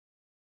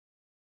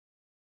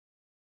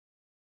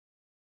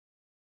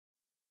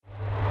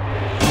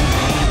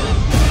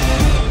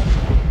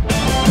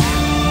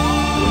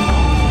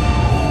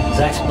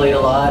played a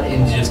lot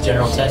in just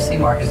general testing.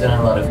 Mark has done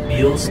a lot of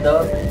field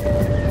stuff.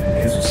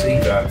 As we'll see. I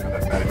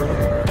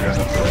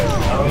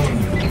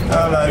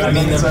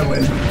mean, I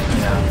win.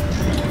 Yeah.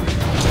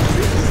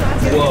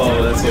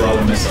 Whoa, that's a lot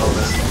of missiles.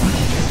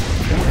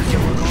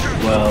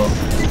 Well,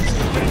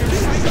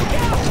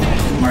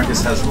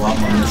 Marcus has a lot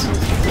more missiles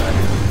than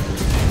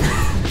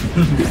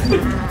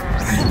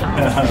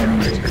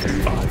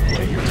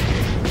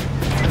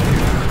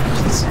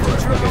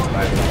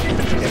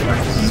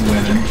He's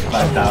winning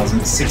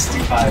 5,000,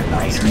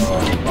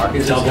 65,000.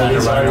 Marcus is going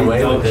to run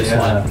away with this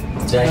one.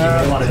 Zach, you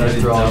may want to just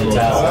throw on the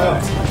towel.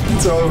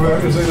 It's all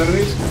Americans and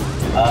enemies?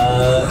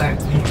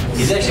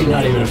 He's actually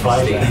not even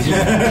fighting.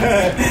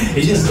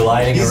 He's just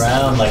gliding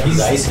around like he's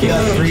ice skating.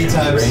 He's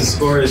got 3 times the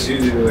score as you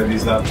do when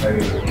he's not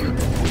fighting.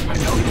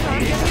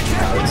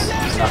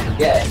 Let's not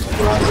forget,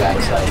 we're on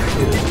Zach's side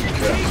too.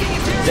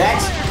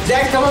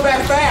 Zach's coming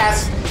back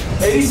fast.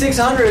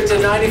 8,600 to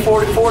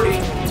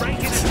 90,40.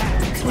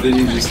 What did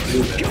he just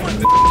do?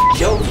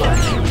 Killed a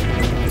bunch.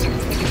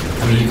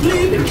 I mean, he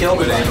even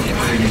killed a bunch.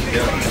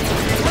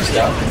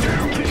 Stuff.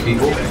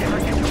 People.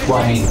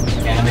 Well, I mean,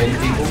 animated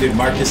people. Dude,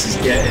 Marcus is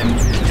getting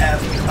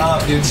F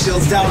up, dude.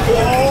 Shields down.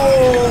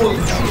 Oh!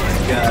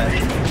 God.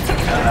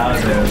 Got out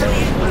of there, though.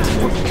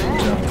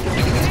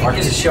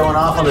 Marcus is showing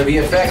off on the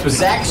VFX, but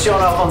Zach's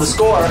showing off on the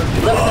score.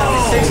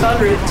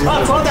 11,600.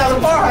 Oh,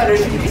 12,400.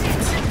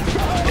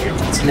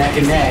 It's neck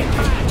and neck.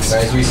 Or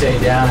as we say,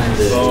 down in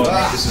the...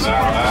 Zach's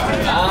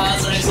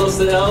close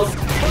to health.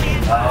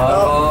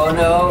 Oh,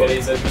 no.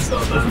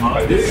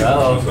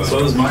 Oh, so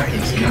is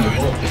Marcus.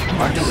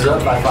 Marcus is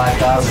up by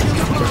 5,000.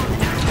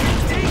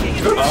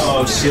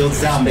 Oh, shields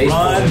down.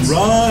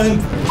 Run!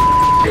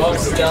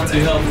 Walks down to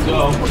health as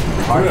well.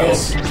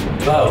 Marcus.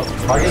 Oh,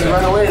 Marcus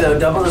run away though.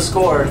 Double the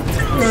score.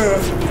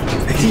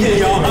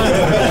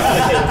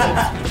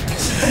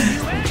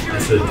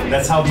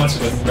 That's how much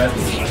of a threat.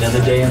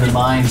 Another day in the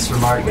mines for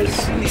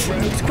Marcus.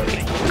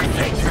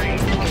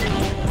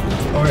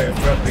 Oh yeah, I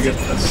forgot to get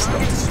this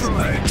stuff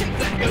tonight.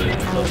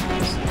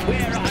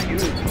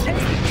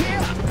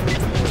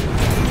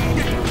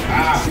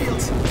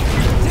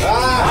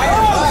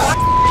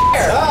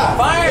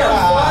 Fire!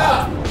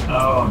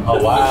 Oh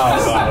wow!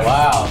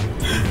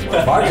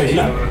 Wow! Marcus,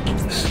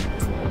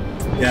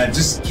 Yeah,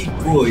 just keep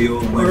cool.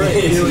 You'll win.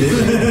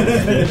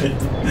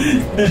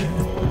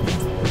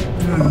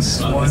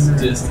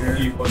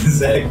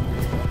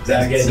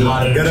 Zach getting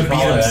hot in gonna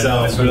beat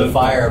himself for the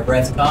fire of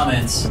Brett's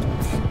comments.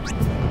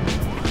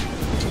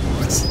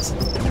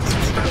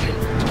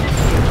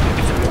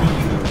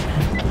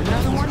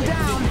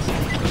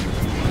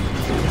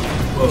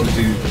 Whoa,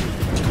 dude.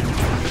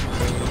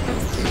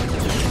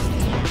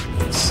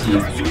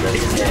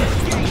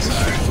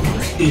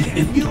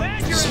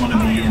 Just want to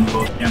be in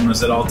both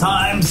cameras at all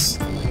times.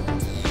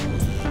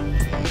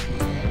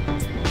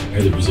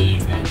 Or the Brazilian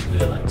fans,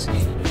 they like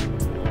skating.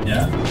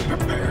 Yeah.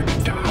 Prepare to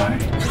die.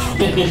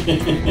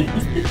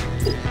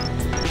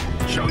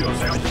 Show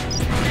yourself.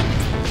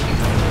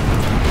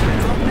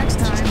 Next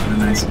time. What a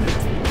nice bit.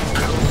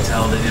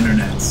 Tell the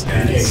internet,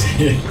 guys.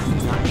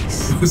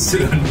 Post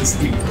it on the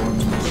Steam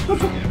forums.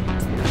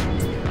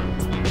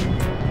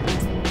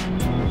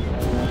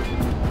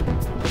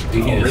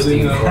 Speaking of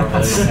Steam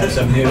forums, have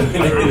some new.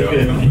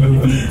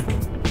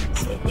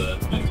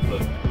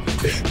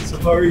 So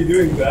how are you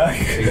doing, Zach?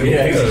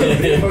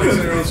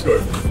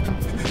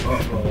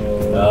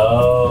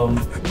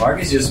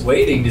 Marcus just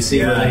waiting to see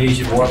whether he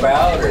should warp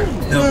out or.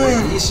 No,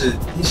 wait, he should.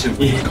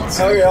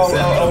 Oh yeah,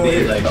 I'll be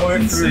wait. I'll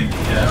wait for.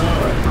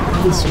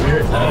 Yeah. This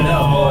weird. I don't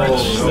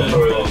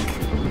know.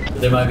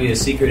 There might be a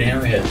secret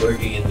hammerhead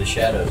lurking in the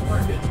shadows,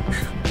 Marcus.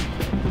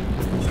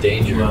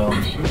 Danger. Well,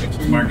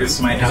 Marcus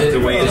might have to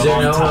wait a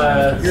long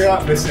time. You're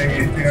not missing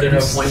anything. Is there no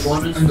point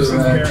bonus I'm just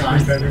for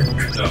time? better.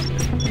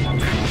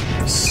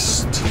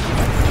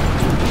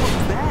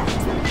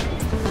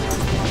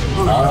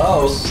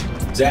 Oh,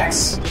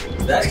 Zach's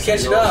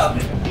catching up.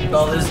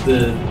 Call this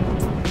the.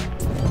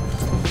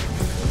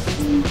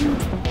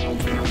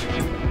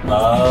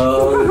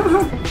 Oh.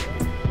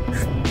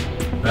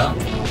 Well.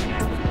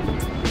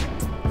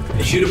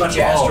 They shoot a bunch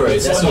of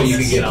asteroids. That's what you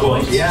can get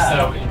points.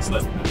 Yeah.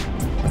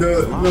 No.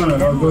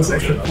 Those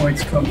extra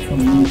points come from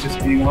you just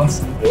being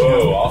awesome.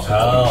 Whoa, awesome.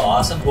 Oh,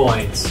 awesome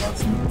points.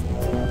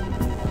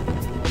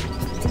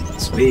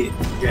 Sweet.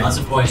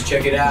 Awesome points.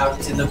 Check it out.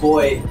 It's in the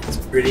void. It's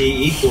pretty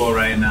equal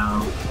right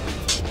now.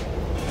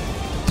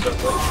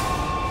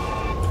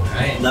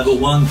 Alright. Level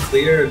 1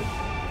 cleared.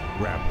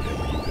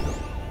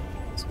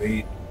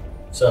 Sweet.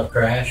 What's up,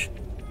 Crash?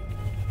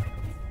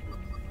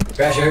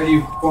 Crash, I heard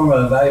you perform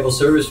a valuable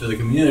service for the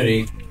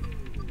community.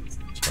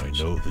 I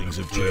know things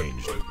have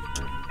changed.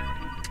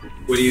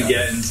 What are you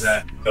getting,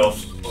 Zach?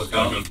 Health. Look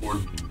how good for.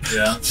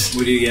 Yeah.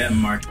 What are you getting,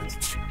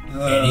 Marcus?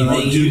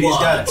 Anything Dude, you he's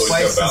want. got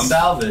twice the bounce?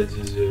 salvage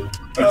as you.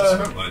 I just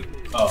spent mine.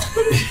 Oh.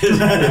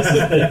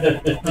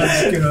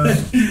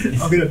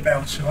 I'll get a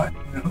bounce shot,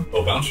 you know,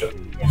 Oh, bounce shot.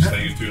 You just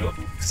use 2 health.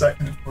 because I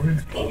can afford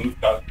it. Golden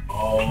cut.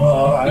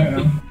 Well, I don't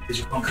know. Did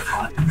you pump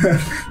hot?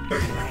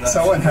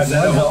 Someone had Is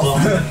that one a whole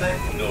health.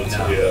 thing? No, it's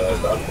No.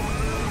 the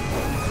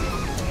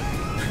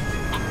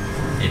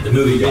In the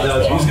movie,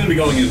 He's gonna be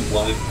going in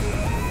blind.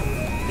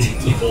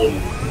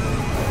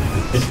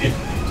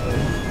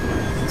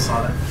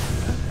 Saw that.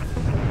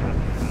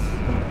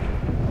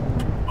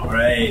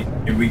 Alright,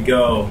 here we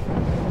go.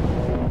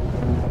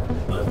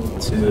 Level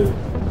 2.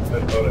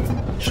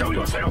 Show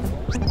yourself.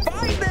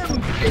 Find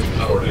them.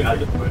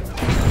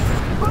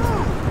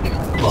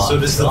 So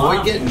does the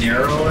void get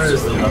narrower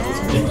as the levels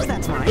go?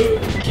 That's right.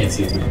 You can't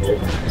see the people.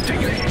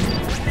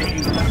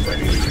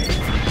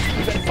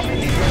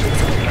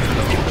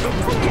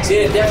 See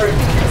a definite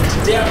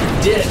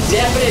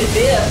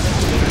dip.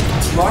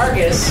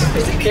 Marcus,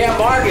 Camp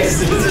Marcus,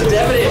 there's a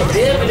definite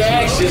dip in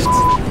action.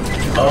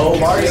 Oh,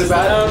 Marcus is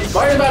about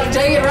to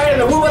take it right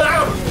and move it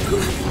out.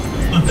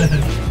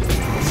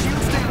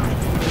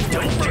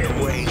 Don't get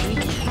away.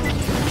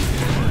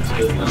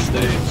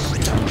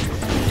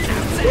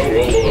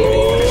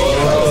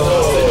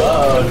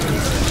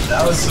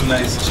 That was some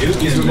nice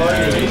juke in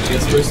there.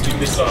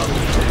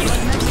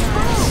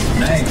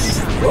 Nice.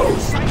 Whoa.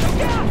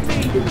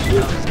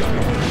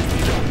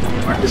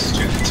 Marcus is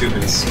juking too,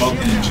 but he's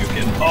smoking and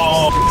juking.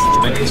 Oh,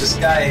 but he just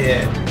got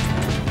hit.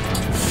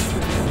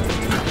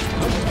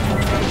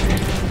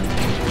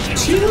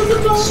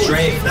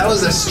 Strafe. That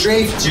was a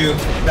strafe juke.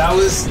 That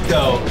was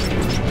dope.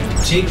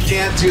 Jake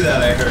can't do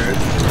that, I heard.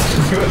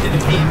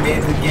 And he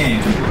made the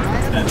game.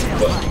 That's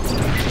dope.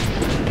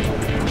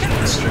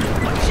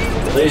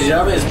 Ladies and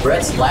gentlemen, it's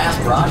Brett's last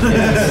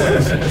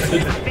broadcast.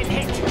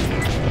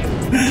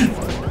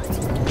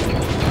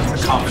 It's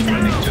a common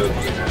running joke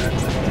here.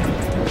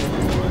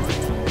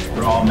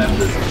 We're all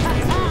members.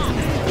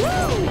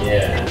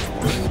 Yeah.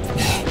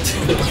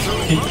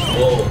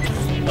 Whoa.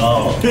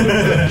 Oh.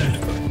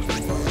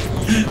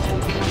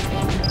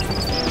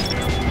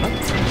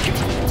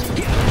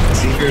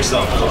 See for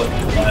yourself, though.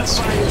 That's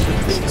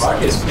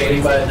Marcus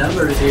fading by the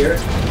numbers here.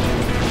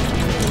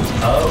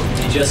 Oh,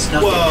 he just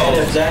snuck ahead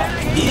of Zach.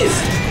 He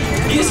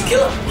is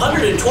killed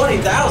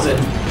 120,000.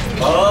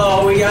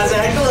 Oh, we got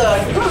Zach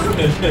Galak.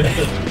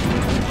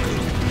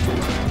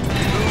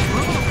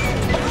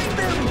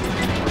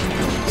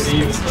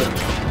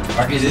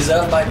 Marcus is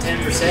up by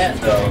 10%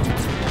 though.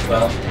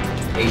 Well,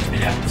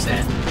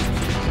 8.5%.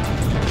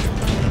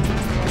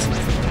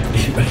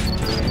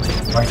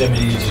 Marcus, I'm going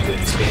to use you to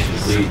expand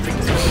his lead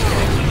because the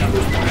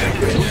numbers more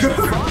accurate.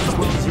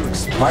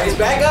 Marcus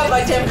back up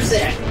by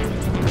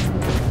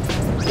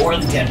 10%. More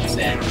than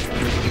 10%.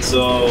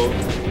 So, I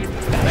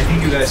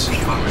think you guys should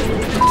comment.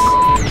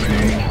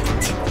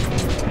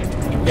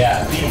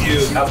 Yeah.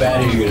 How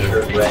bad are you going to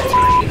hurt Brett?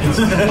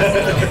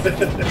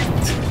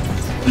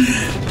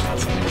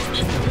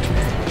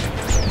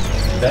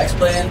 Zach's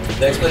playing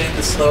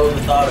the slow and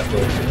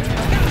methodical.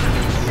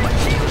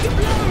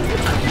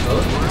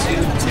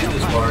 Two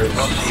as far as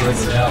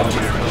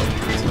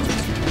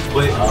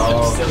Wait,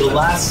 the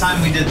last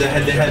time we did the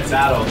head-to-head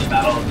battle, the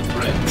Battle of the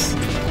Bricks,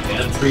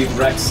 and 3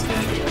 Rex did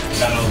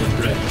Battle of the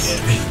Bricks.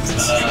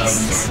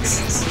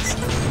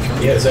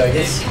 Yeah, so I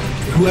guess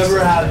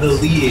Whoever had the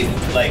lead,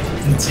 like,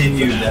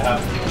 continued to have.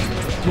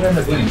 Who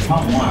ended up winning?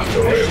 Tom won.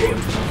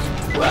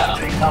 Wow,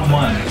 Tom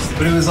won.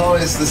 But it was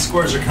always, the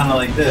scores are kind of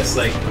like this,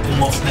 like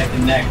almost neck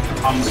and neck.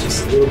 Tom was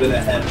just a little bit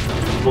ahead the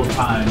whole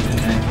time, and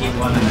then he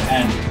won in the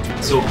end.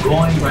 So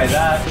going by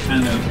that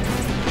kind of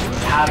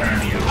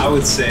pattern, I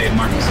would say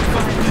Marcus is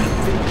fucking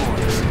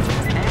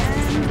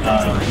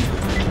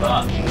But I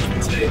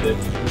would say that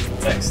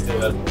Zach still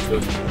has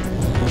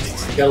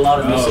he got a lot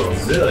of missiles.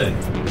 Oh, really?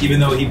 Even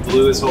though he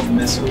blew his whole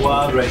missile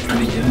wad right from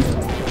the beginning?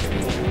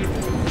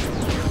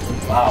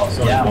 Wow,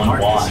 So yeah, one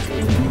Marcus. wad.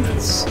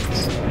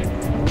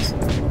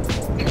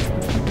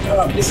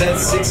 Is that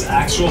 6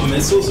 actual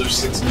missiles or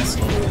 6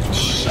 missile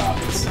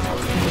shots?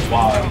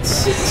 Wow,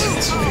 6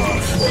 missile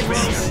shots.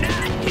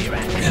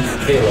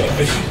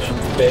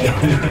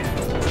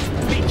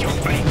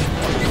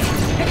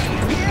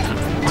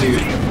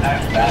 Dude,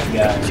 that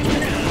guy.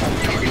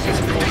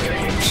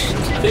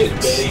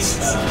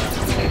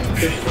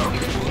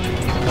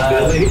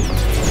 Dali.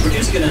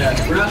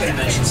 We're not gonna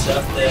mention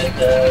stuff that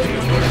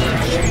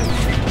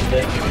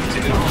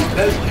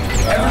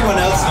Everyone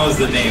else knows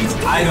the names.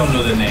 I don't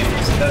know the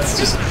names. That's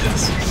just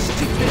this.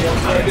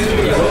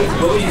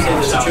 what would you say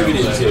this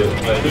attributed to?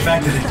 The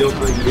fact that they don't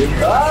play video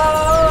games.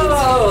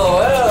 Oh,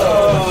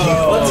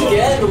 once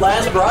again, the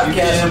last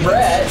broadcast from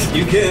Brett.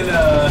 You can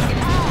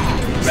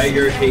write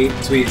your hate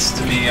tweets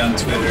to me on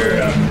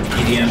Twitter,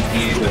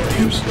 EDMP with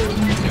underscore.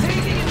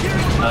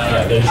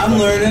 I'm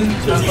learning.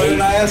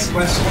 I ask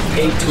questions.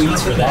 8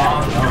 tweets for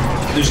that.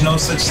 There's no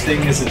such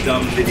thing as a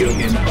dumb video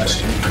game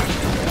question.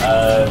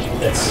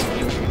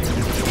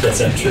 That's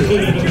untrue.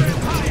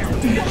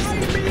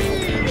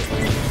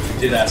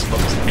 Did ask what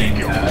was the game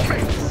you had.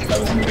 That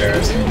was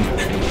embarrassing.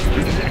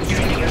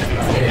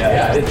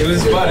 Yeah, it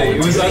was funny.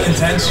 It was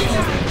unintentional.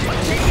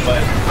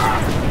 But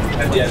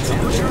I've yet to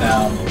put it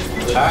down.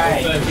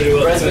 Alright,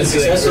 Brett's been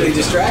successfully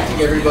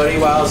distracting everybody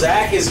while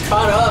Zach is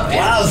caught up.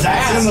 Wow,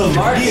 Zach's in the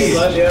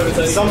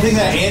lead. Something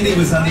that Andy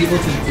was unable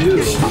to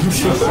do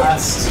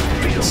last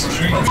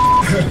stream.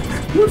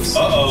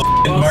 Uh-oh.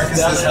 And Marcus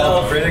is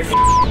health critic.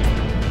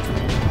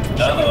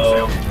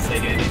 Uh-oh. Say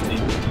anything.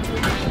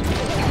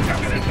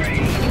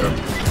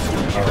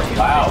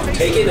 Wow,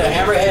 taking the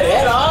hammerhead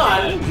head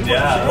on.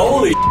 Yeah.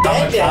 Holy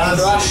head down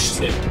Fast.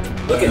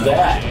 crushed. Look at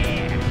that.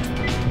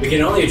 We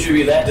can only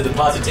attribute that to the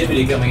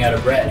positivity coming out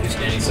of Brett, who's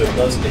standing so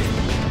close to him.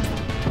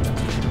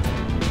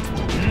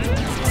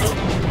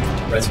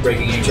 Brett's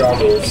breaking HR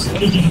rules. No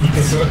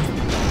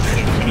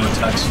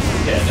touch.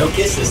 Yeah, no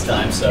kiss this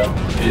time, so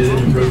it is an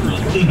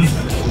improvement.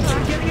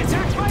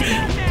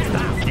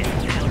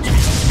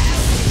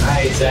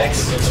 Alright, Zach.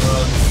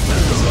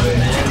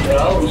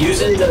 Oh,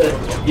 using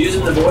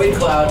the void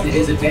cloud to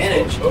his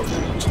advantage.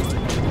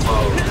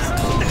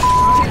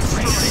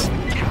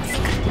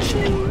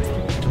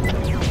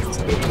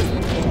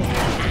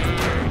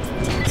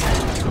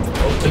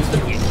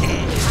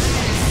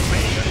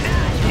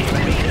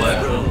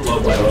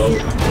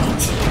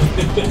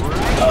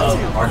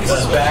 Marcus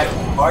is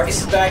back.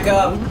 Marcus is back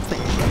up.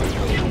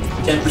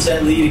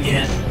 10% lead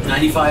again.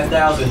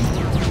 95,000.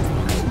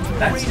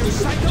 That's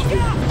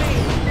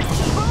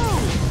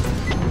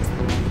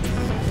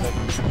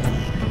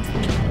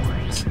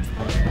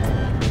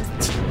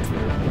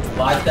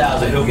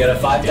 5,000. He'll get a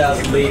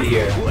 5,000 lead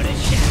here.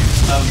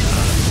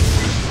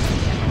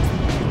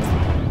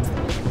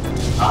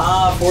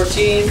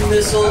 14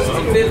 missiles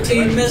to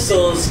 15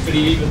 missiles.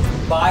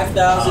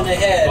 5,000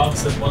 ahead.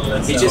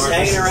 He's just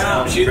hanging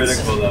around, shooting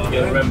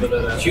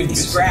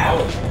scrap.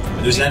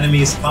 There's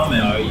enemies coming.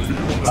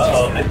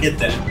 Uh-oh, I get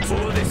that.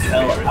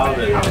 Hell out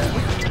of there.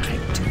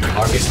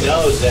 Marcus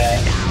knows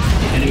that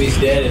the enemy's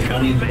dead and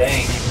money in the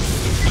bank.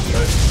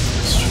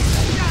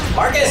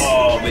 Marcus!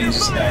 Oh, but he's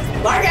just died.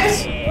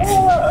 Marcus!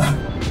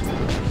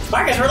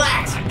 Marcus,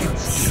 relax!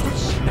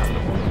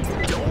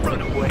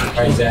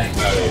 Alright, Zach.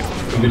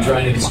 We've been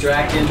trying to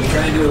distract him. We're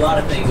trying to do a lot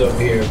of things over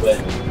here, but...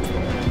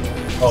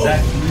 Oh,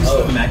 Zach, can you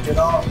still mech it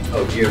all?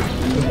 Oh, here.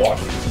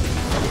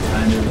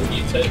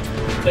 You take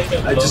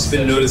I've just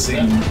been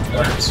noticing.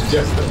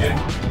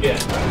 Yeah.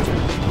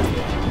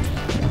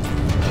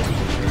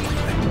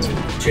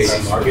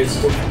 Chasing Marcus.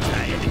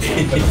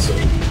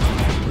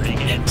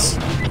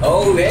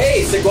 Oh,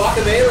 hey, it's the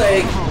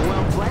Guacamole.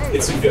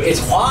 It's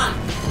Juan.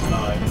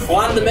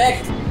 Juan the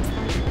mech.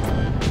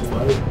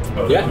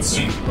 Yeah.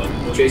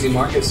 Chasing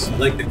Marcus. I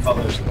like the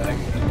colors back.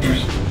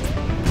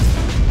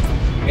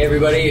 Hey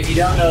everybody, if you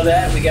don't know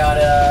that, we got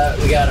a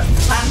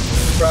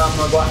from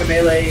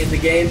Guacamole in the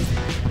game.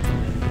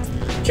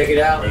 Check it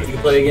out. You can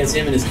play against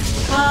him and his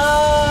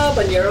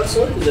habanero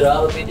sword. Is it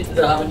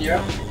habanero?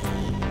 I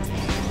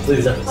believe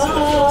it's a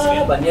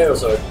habanero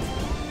sword.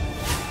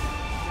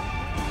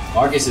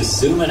 Marcus is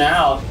zooming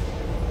out.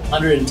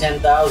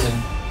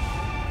 110,000.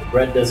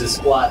 Brett does his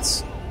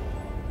squats.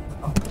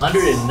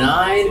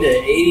 109 to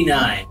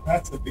 89.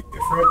 That's a big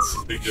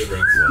difference. Big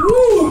difference.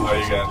 Woo! How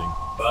you got?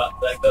 But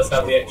that does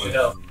have the extra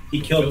health.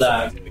 He killed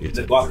that. It's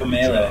The a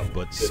guacamole. job,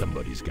 but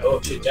somebody's got Oh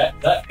to do shit, it.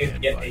 that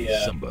can get the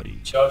Somebody.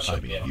 charge I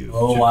shot, mean yeah. you.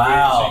 Oh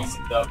wow.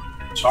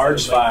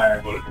 Charge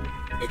fire.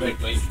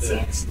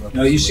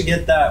 No, you should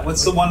get that.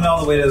 What's the one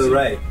all the way to the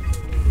right?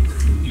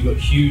 You got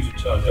huge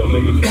charge.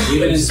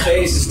 Even in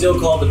space, it's still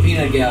called the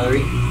Peanut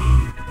Gallery.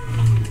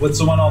 What's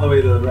the one all the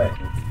way to the right?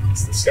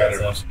 It's the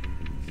scatter.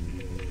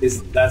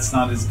 That's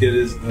not as good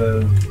as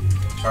the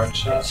charge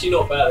shot? Actually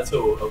not bad at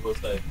all, I will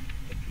say.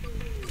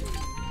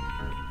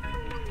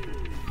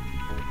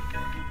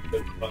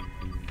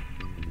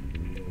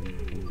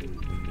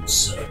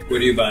 Where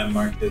do you buy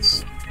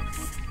Marcus?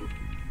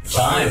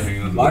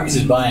 Time. Marcus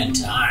is buying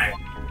time.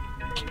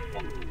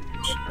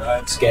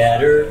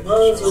 Scatter.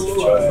 Corners of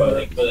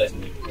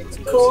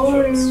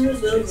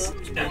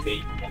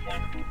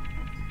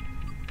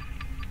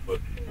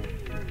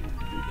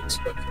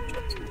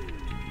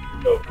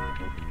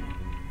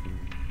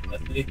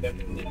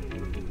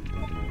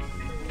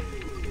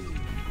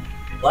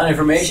a lot of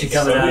information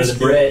coming out of the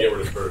bread. Get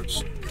rid of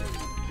birds.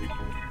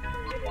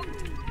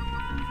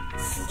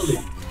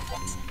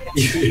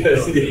 In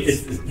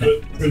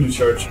the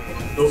church.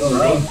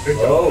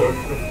 Oh.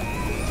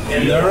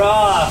 And they're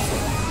off!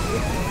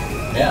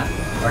 Yeah,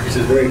 Marcus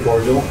is very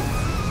cordial.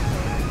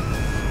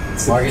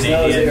 Marcus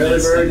knows the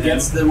early bird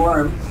gets the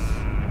worm.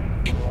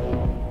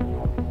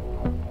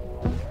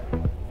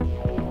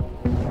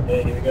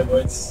 Yeah, here we go,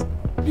 boys.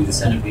 Be the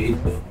centipede.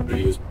 But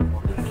he was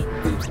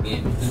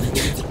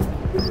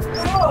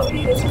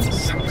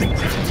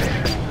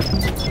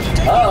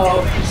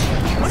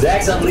Uh-oh.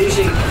 Zach's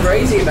unleashing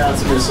crazy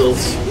amounts of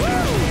missiles.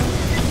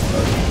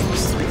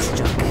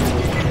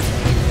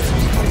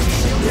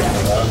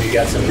 Yeah, well, he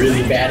got some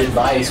really bad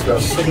advice from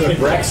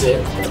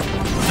Brexit.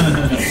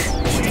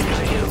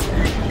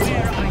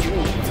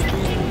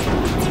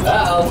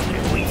 Uh-oh.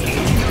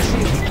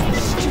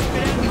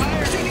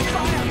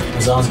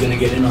 Zion's gonna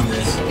get in on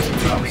this.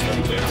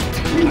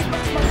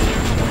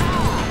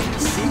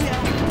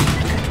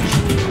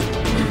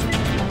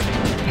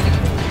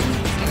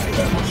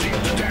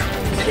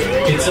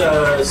 It's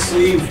a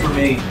sleeve for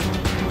me.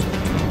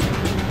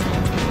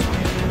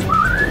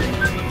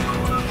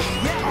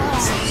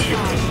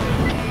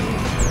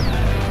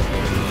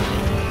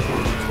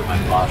 Oh my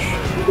gosh.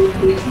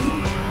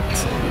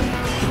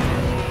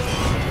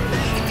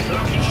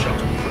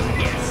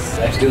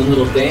 Zach's doing a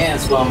little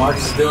dance while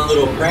Marcus is doing a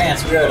little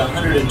prance. We're at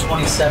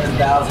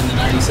 127,000 to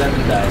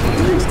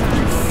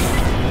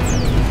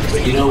 97,000.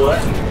 But you know what?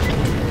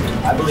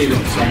 I believe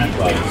in Santa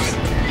Claus.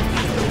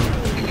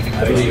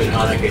 I believe in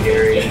Hanukkah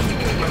Harry.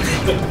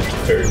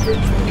 Very good.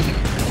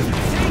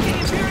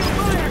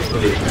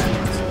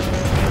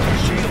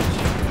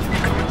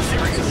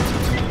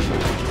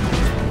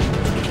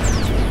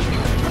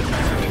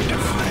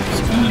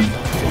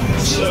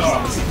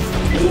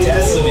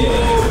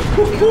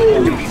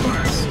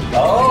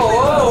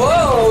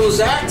 Oh,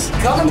 Zach's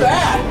coming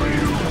back.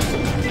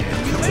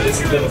 So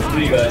this is level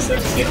 3, guys.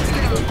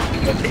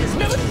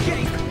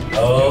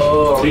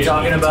 Oh, are we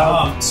talking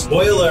about?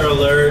 Spoiler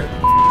alert.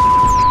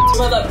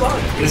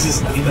 This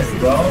is Game of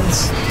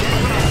Thrones.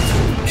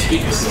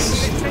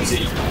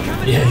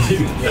 Yeah,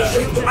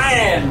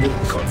 man,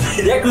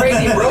 that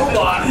crazy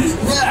robot is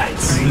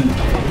nuts.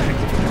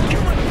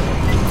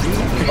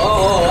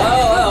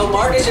 Oh,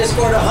 Marcus just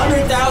scored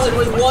 100,000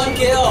 with 1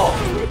 kill.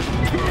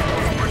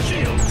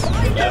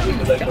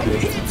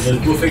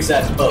 We'll fix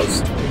that in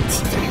post.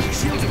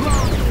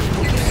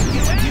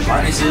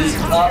 Marcus is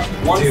up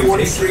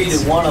 143 to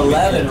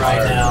 111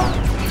 right now.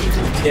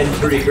 It's getting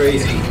pretty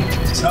crazy.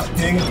 Stop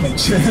paying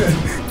attention.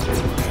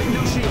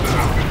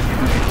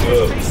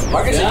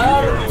 Marcus, is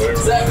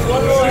that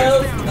 1 more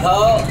health?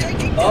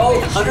 Oh,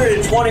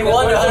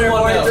 121 to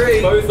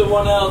 143. Both of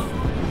 1 health.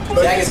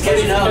 Zach is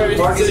catching up.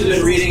 Marcus has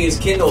been reading his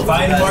Kindle.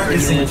 Find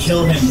Marcus and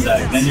kill him,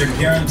 Zach. Then you're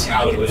guaranteed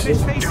out of it.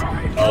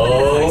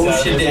 Oh,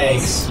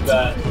 shadangs.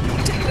 I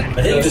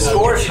think the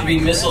score should be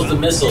missiles to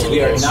missiles.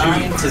 We are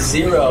 9 to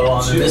 0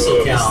 on the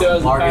missile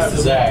count. Marcus to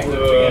Zach.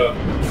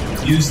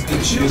 Use the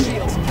juice.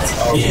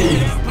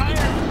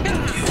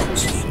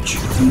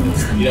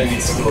 You don't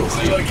need scopes.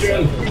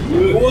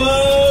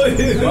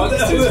 Whoa!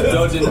 Marcus is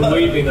dodging and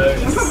weaving though.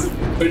 It's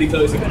pretty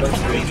close to the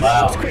screen.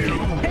 Wow.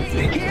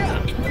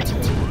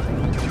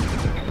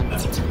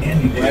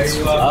 Andy, there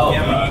you are. Oh.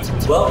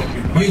 Well,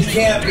 You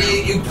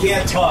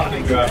can't talk.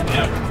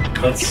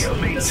 that's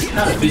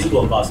not a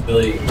physical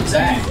impossibility.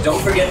 Zach,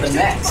 don't forget the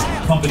mech.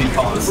 Company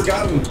policy.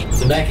 Forgotten.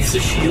 The mech is a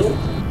shield.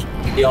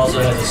 He also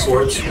has a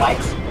sword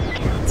strike.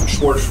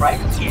 Sword strike.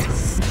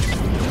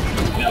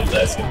 Now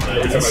that's good.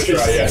 Every time I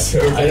try, yes.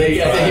 Every time I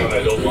try and I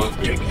don't want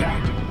to.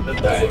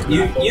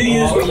 You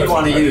use what you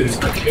want to use.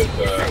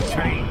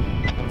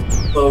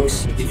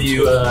 Folks, if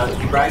you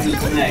practice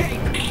the mech,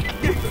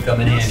 it'll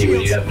come in handy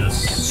when you have no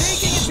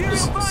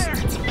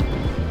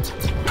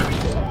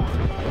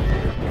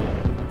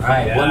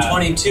Alright, Yeah.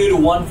 122 to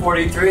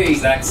 143.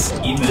 Zach's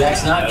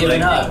not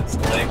giving up.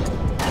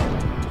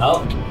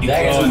 Oh,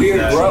 Zach has a going, weird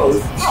Zach.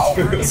 growth.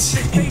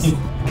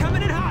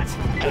 Coming in hot.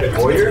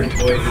 Warrior?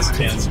 Boy, this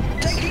cancer.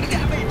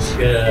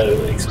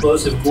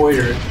 Explosive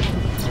warrior.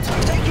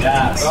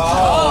 Yes.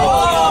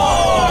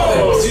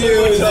 Oh,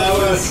 Dude, that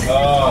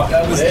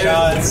was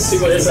John's.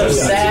 There's some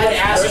sad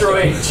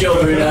asteroid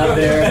children out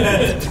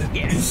there.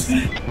 Can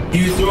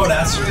you throw an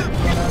asteroid?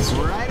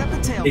 Right up the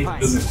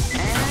tailpipe.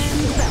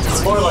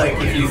 It's more like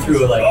if you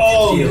threw like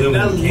Oh, the that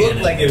aluminum looked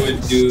cannon. like it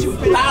would do.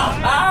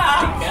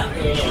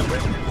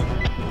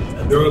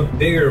 Throw a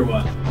bigger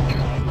one.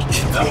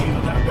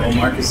 Oh,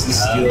 Marcus is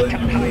stealing.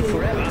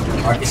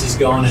 Marcus is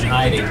going and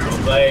hiding.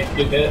 Play,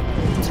 good hit.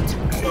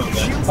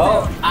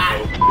 Oh,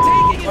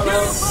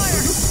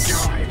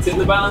 It's in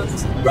the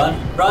balance. run.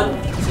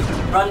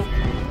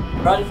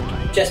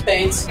 Chest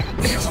pains.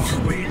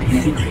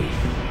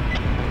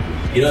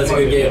 You know it's a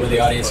good game when the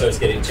audience starts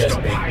getting chest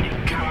pain.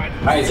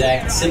 Alright,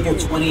 Zach, simple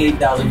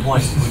 28,000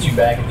 points to put you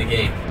back in the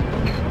game.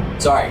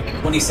 Sorry,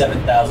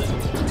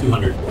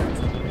 27,200 points.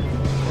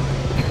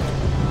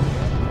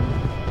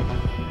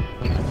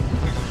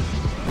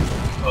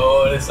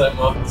 Oh, it looks like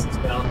Marcus is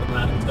down the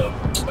mantle.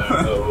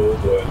 Oh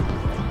boy.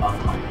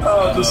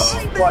 Oh, just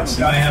watch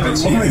I have a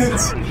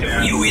chance.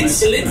 You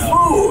insolent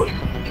fool!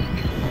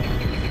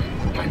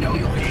 I know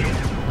you'll hate it.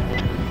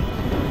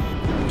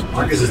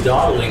 Marcus is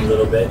dawdling a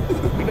little bit.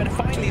 We better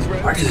find these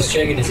roads. Marcus is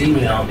checking his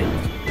email.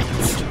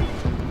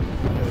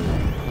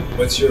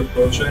 What's your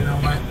approach right now,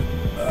 Mike?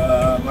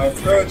 My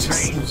approach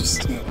is to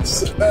just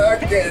sit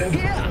back and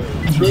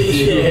enjoy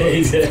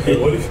the show.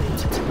 What if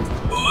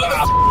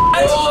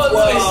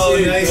Oh,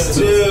 nice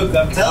juke.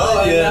 I'm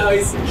telling you.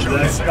 Nice.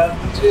 Zach's got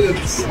the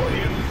jukes.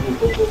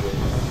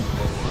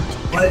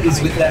 What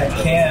is with that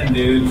can,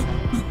 dude?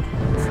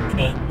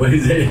 What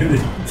is it?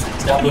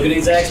 Stop looking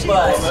at Zach's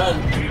butt. Oh man.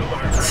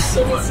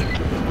 So much.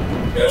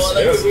 yes,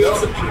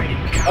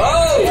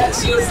 Oh! Yeah,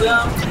 shield's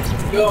down.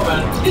 Go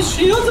man. His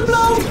shield's a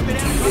blow!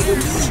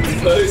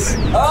 Close.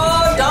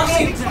 Oh,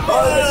 donkey!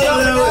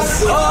 that was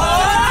so Oh!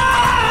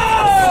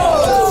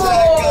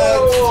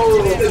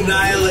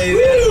 annihilated.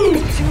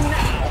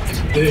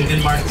 Dude,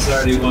 and Marcus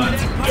already won.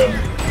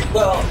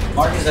 Well,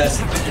 Marcus has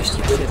to finish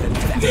to win it.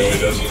 No, he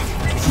doesn't.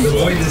 The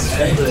void is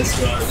endless,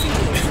 Ron.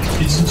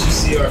 Didn't you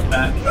see our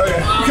map?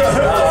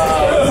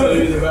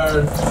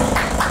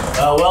 Oh,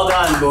 Well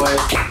done, boys.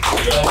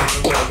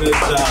 Good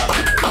job.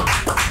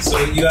 So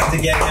you have to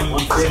get him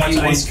as much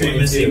ice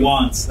cream as he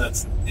wants.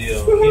 That's the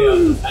deal.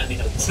 Yeah, I think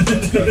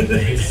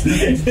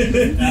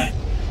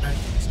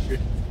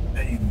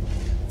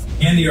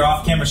Andy, you're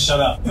off camera. Shut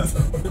up.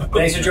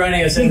 Thanks for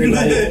joining us,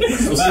 everybody.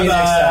 We'll see you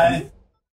next time.